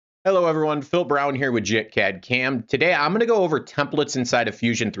Hello everyone, Phil Brown here with JitCAD Cam. Today I'm going to go over templates inside of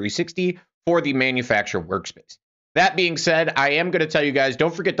Fusion 360 for the manufacturer workspace. That being said, I am going to tell you guys,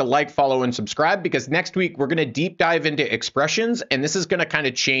 don't forget to like, follow, and subscribe because next week we're going to deep dive into expressions, and this is going to kind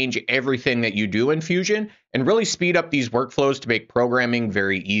of change everything that you do in Fusion and really speed up these workflows to make programming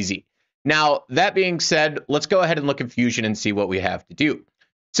very easy. Now, that being said, let's go ahead and look at Fusion and see what we have to do.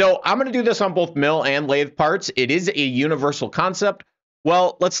 So I'm going to do this on both mill and lathe parts. It is a universal concept.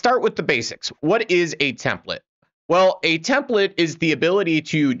 Well, let's start with the basics. What is a template? Well, a template is the ability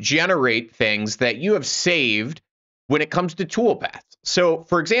to generate things that you have saved when it comes to ToolPath. So,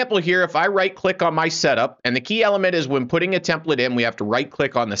 for example, here, if I right-click on my setup, and the key element is when putting a template in, we have to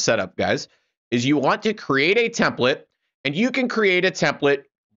right-click on the setup, guys, is you want to create a template, and you can create a template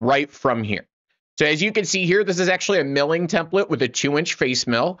right from here. So as you can see here, this is actually a milling template with a 2-inch face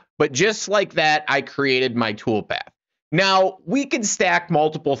mill, but just like that, I created my ToolPath. Now, we can stack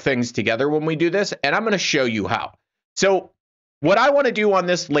multiple things together when we do this, and I'm going to show you how. So what I want to do on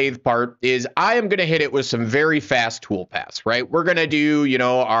this lathe part is I am going to hit it with some very fast toolpaths, right? We're going to do,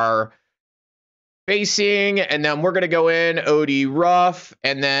 our facing, and then we're going to go in OD rough,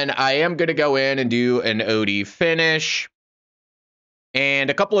 and then I am going to go in and do an OD finish. And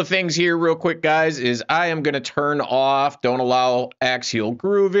a couple of things here real quick, guys, is I am going to turn off, don't allow axial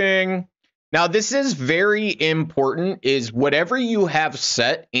grooving. Now, this is very important, is whatever you have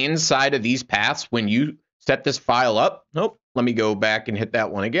set inside of these paths when you set this file up. Nope, let me go back and hit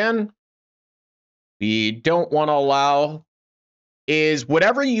that one again. We don't want to allow is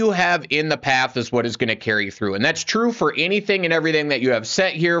whatever you have in the path is what is going to carry through. And that's true for anything and everything that you have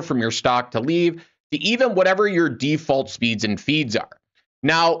set here from your stock to leave to even whatever your default speeds and feeds are.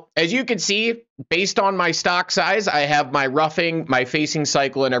 Now, as you can see, based on my stock size, I have my roughing, my facing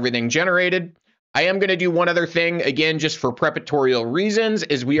cycle, and everything generated. I am going to do one other thing, again, just for preparatorial reasons,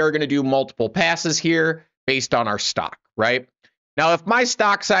 is we are going to do multiple passes here based on our stock, right? Now, if my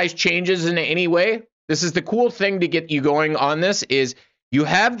stock size changes in any way, this is the cool thing to get you going on this, is you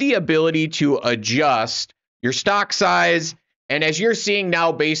have the ability to adjust your stock size. And as you're seeing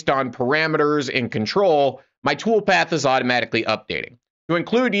now, based on parameters and control, my toolpath is automatically updating to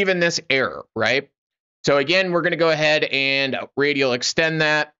include even this error, right? So again, we're going to go ahead and radial extend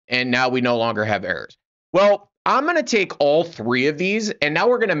that, and now we no longer have errors. Well, I'm going to take all three of these, and now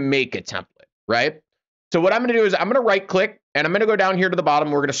we're going to make a template, right? So what I'm going to do is I'm going to right-click, and I'm going to go down here to the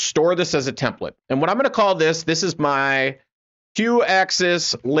bottom. We're going to store this as a template. And what I'm going to call this is my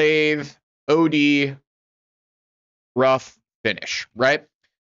Q-axis lathe OD rough finish, right?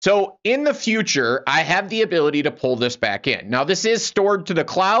 So in the future, I have the ability to pull this back in. Now, this is stored to the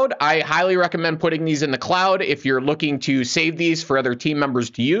cloud. I highly recommend putting these in the cloud if you're looking to save these for other team members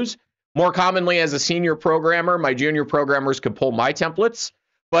to use. More commonly, as a senior programmer, my junior programmers could pull my templates.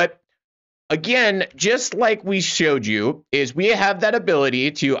 But again, just like we showed you, is we have that ability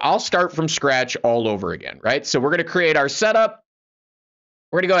to, I'll start from scratch all over again, right? So we're going to create our setup.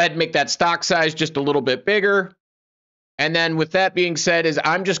 We're going to go ahead and make that stock size just a little bit bigger. And then with that being said, is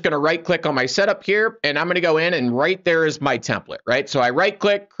I'm just going to right click on my setup here, and I'm going to go in, and right there is my template, right? So I right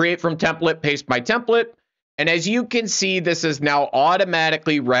click, create from template, paste my template. And as you can see, this has now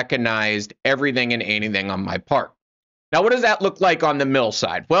automatically recognized everything and anything on my part. Now, what does that look like on the mill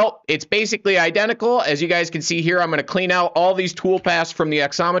side? Well, it's basically identical. As you guys can see here, I'm going to clean out all these toolpaths from the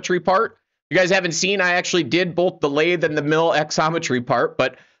exometry part. You guys haven't seen, I actually did both the lathe and the mill exometry part,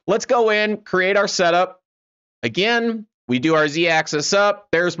 but let's go in, create our setup. Again, we do our Z-axis up.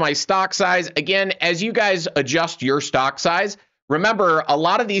 There's my stock size. Again, as you guys adjust your stock size, remember a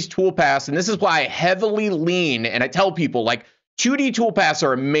lot of these toolpaths, and this is why I heavily lean, and I tell people, like, 2D toolpaths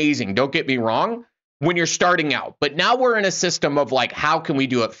are amazing, don't get me wrong, when you're starting out. But now we're in a system of, like, how can we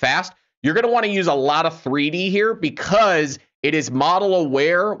do it fast? You're going to want to use a lot of 3D here because it is model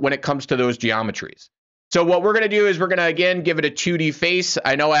aware when it comes to those geometries. So what we're going to do is we're going to, again, give it a 2D face.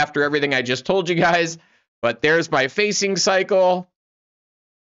 I know after everything I just told you guys, but there's my facing cycle.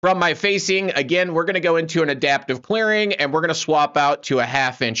 From my facing, again, we're going to go into an adaptive clearing, and we're going to swap out to a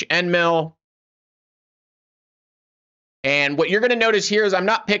 1/2-inch end mill. And what you're going to notice here is I'm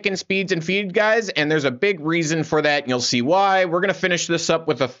not picking speeds and feed, guys, and there's a big reason for that, and you'll see why. We're going to finish this up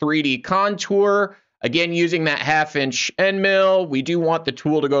with a 3D contour. Again, using that 1/2-inch end mill. We do want the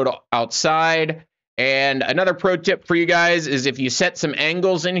tool to go to outside. And another pro tip for you guys is if you set some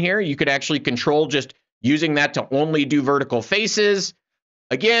angles in here, you could actually control just using that to only do vertical faces.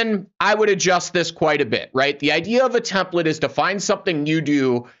 Again, I would adjust this quite a bit, right? The idea of a template is to find something you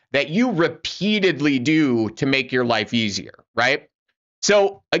do that you repeatedly do to make your life easier, right?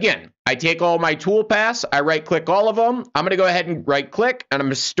 So again, I take all my tool paths, I right click all of them. I'm going to go ahead and right click and I'm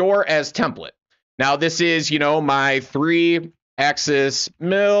going to store as template. Now this is, my 3-axis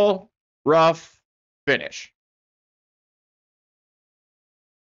mill, rough, finish.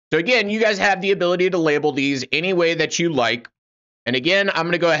 So again, you guys have the ability to label these any way that you like. And again, I'm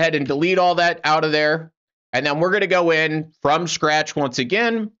going to go ahead and delete all that out of there. And then we're going to go in from scratch once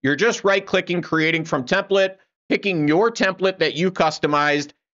again. You're just right clicking, creating from template, picking your template that you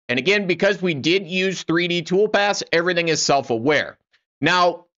customized. And again, because we did use 3D toolpaths, everything is self-aware.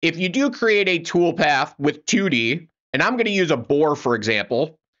 Now, if you do create a toolpath with 2D, and I'm going to use a bore, for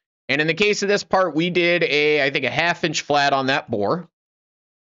example, and in the case of this part, we did I think a 1/2 inch flat on that bore.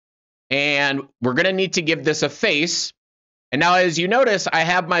 And we're going to need to give this a face. And now, as you notice, I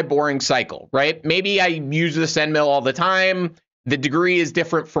have my boring cycle, right? Maybe I use this end mill all the time. The degree is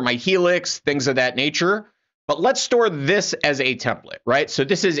different for my helix, things of that nature. But let's store this as a template, right? So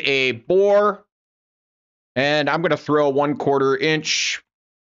this is a bore, and I'm going to throw 1/4 inch.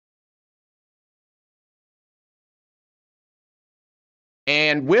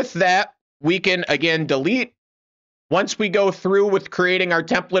 And with that, we can, again, delete. Once we go through with creating our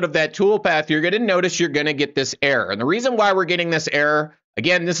template of that toolpath, you're going to notice you're going to get this error. And the reason why we're getting this error,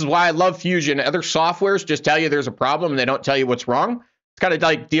 again, this is why I love Fusion. Other softwares just tell you there's a problem and they don't tell you what's wrong. It's kind of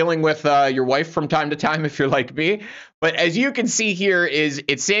like dealing with your wife from time to time if you're like me. But as you can see here,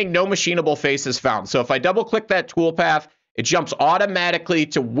 it's saying no machinable face is found. So if I double click that toolpath, it jumps automatically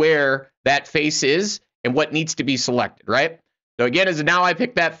to where that face is and what needs to be selected, right? So again, as now I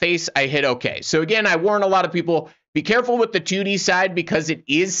pick that face, I hit OK. So again, I warn a lot of people, be careful with the 2D side because it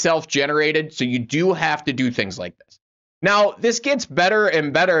is self-generated, so you do have to do things like this. Now, this gets better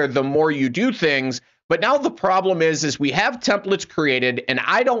and better the more you do things, but now the problem is we have templates created, and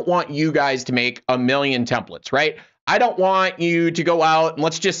I don't want you guys to make a million templates, right? I don't want you to go out, and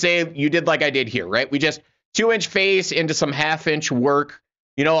let's just say you did like I did here, right? We just 2-inch face into some 1/2 inch work.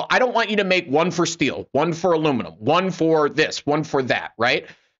 I don't want you to make one for steel, one for aluminum, one for this, one for that, right?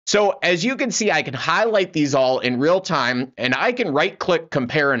 So as you can see, I can highlight these all in real time, and I can right-click,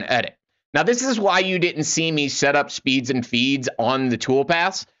 compare, and edit. Now, this is why you didn't see me set up speeds and feeds on the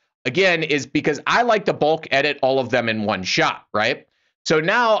toolpaths. Again, is because I like to bulk edit all of them in one shot, right? So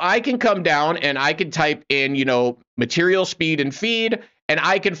now I can come down and I can type in, material speed and feed, and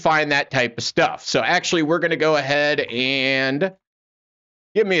I can find that type of stuff. So actually, we're going to go ahead and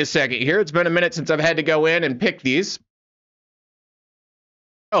give me a second here. It's been a minute since I've had to go in and pick these.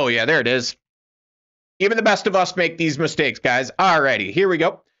 Oh, yeah, there it is. Even the best of us make these mistakes, guys. Alrighty, here we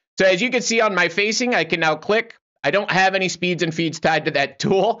go. So as you can see on my facing, I can now click. I don't have any speeds and feeds tied to that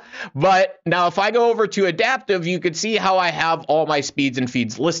tool. But now if I go over to adaptive, you can see how I have all my speeds and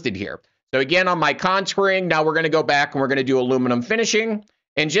feeds listed here. So again, on my contouring, now we're going to go back and we're going to do aluminum finishing.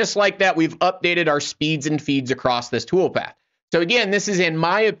 And just like that, we've updated our speeds and feeds across this toolpath. So again, this is, in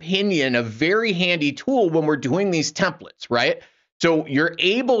my opinion, a very handy tool when we're doing these templates, right? So you're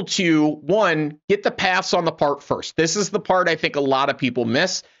able to, one, get the paths on the part first. This is the part I think a lot of people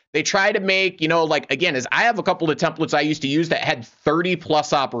miss. They try to make, again, as I have a couple of templates I used to use that had 30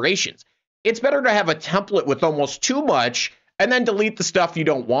 plus operations. It's better to have a template with almost too much and then delete the stuff you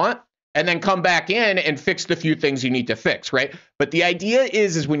don't want and then come back in and fix the few things you need to fix, right? But the idea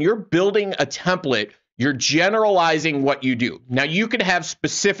is when you're building a template, you're generalizing what you do. Now, you can have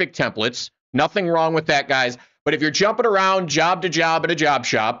specific templates. Nothing wrong with that, guys. But if you're jumping around job to job at a job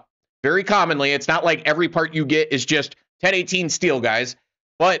shop, very commonly, it's not like every part you get is just 1018 steel, guys.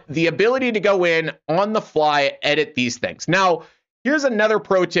 But the ability to go in on the fly, edit these things. Now, here's another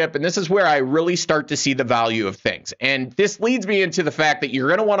pro tip, and this is where I really start to see the value of things. And this leads me into the fact that you're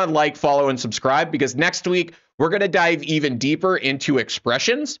going to want to like, follow, and subscribe, because next week, we're going to dive even deeper into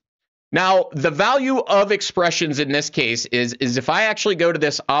expressions. Now, the value of expressions in this case is if I actually go to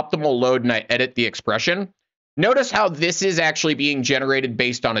this optimal load and I edit the expression, notice how this is actually being generated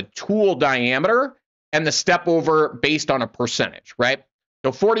based on a tool diameter and the step over based on a percentage, right?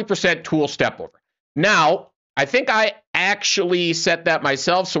 So 40% tool step over. Now, I think I actually set that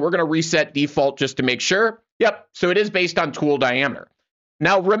myself, so we're going to reset default just to make sure. Yep, so it is based on tool diameter.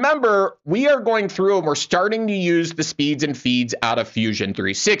 Now, remember, we are going through and we're starting to use the speeds and feeds out of Fusion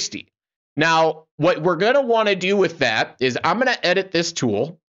 360. Now, what we're going to want to do with that is I'm going to edit this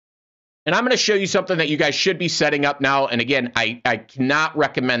tool, and I'm going to show you something that you guys should be setting up now. And again, I cannot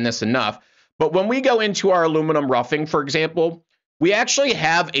recommend this enough. But when we go into our aluminum roughing, for example, we actually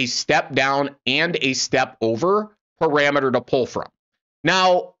have a step down and a step over parameter to pull from.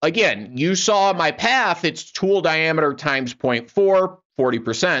 Now, again, you saw my path, it's tool diameter times 0.4,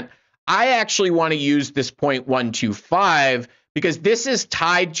 40%. I actually want to use this 0.125 because this is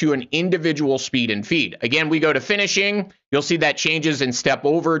tied to an individual speed and feed. Again, we go to finishing. You'll see that changes in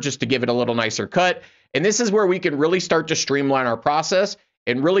StepOver just to give it a little nicer cut. And this is where we can really start to streamline our process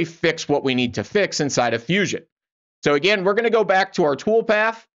and really fix what we need to fix inside of Fusion. So again, we're going to go back to our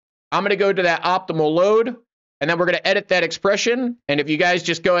toolpath. I'm going to go to that optimal load, and then we're going to edit that expression. And if you guys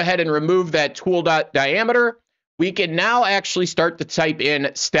just go ahead and remove that tool.diameter, we can now actually start to type in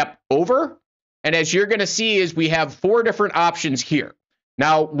StepOver. And as you're going to see is we have 4 different options here.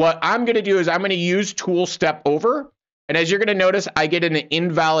 Now, what I'm going to do is I'm going to use tool StepOver. And as you're going to notice, I get an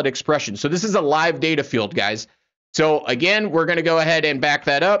invalid expression. So this is a live data field, guys. So again, we're going to go ahead and back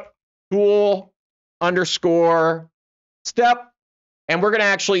that up. Tool _ step. And we're going to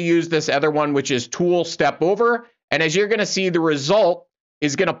actually use this other one, which is tool StepOver. And as you're going to see, the result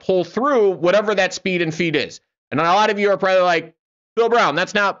is going to pull through whatever that speed and feed is. And a lot of you are probably like, Bill Brown,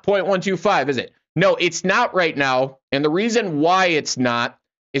 that's not 0.125, is it? No, it's not right now. And the reason why it's not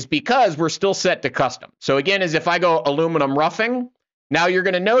is because we're still set to custom. So again, as if I go aluminum roughing, now you're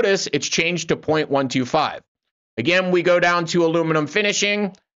going to notice it's changed to 0.125. Again, we go down to aluminum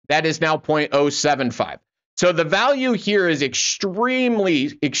finishing. That is now 0.075. So the value here is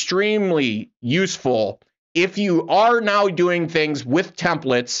extremely, extremely useful if you are now doing things with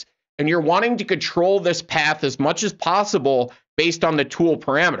templates and you're wanting to control this path as much as possible based on the tool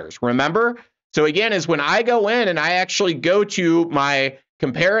parameters. Remember? So again, is when I go in and I actually go to my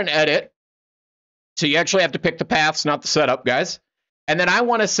compare and edit. So you actually have to pick the paths, not the setup, guys. And then I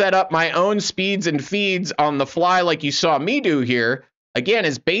want to set up my own speeds and feeds on the fly like you saw me do here. Again,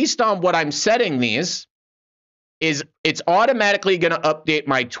 is based on what I'm setting these, is it's automatically going to update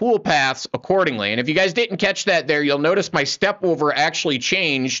my tool paths accordingly. And if you guys didn't catch that there, you'll notice my StepOver actually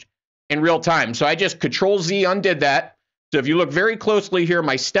changed in real time. So I just Control-Z undid that. So if you look very closely here,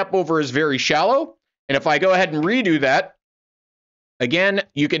 my StepOver is very shallow. And if I go ahead and redo that, again,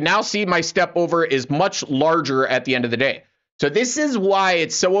 you can now see my StepOver is much larger at the end of the day. So this is why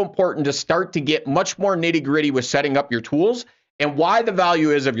it's so important to start to get much more nitty-gritty with setting up your tools and why the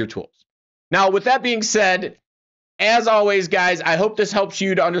value is of your tools. Now, with that being said, as always, guys, I hope this helps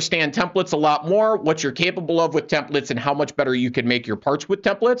you to understand templates a lot more, what you're capable of with templates, and how much better you can make your parts with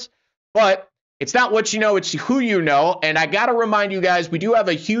templates. But it's not what you know, it's who you know. And I got to remind you guys, we do have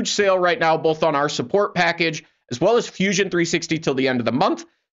a huge sale right now, both on our support package as well as Fusion 360 till the end of the month.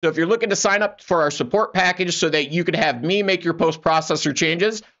 So if you're looking to sign up for our support package so that you can have me make your post-processor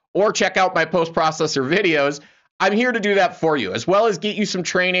changes or check out my post-processor videos, I'm here to do that for you, as well as get you some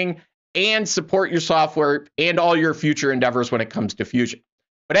training and support your software and all your future endeavors when it comes to Fusion.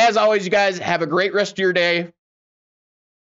 But as always, you guys, have a great rest of your day.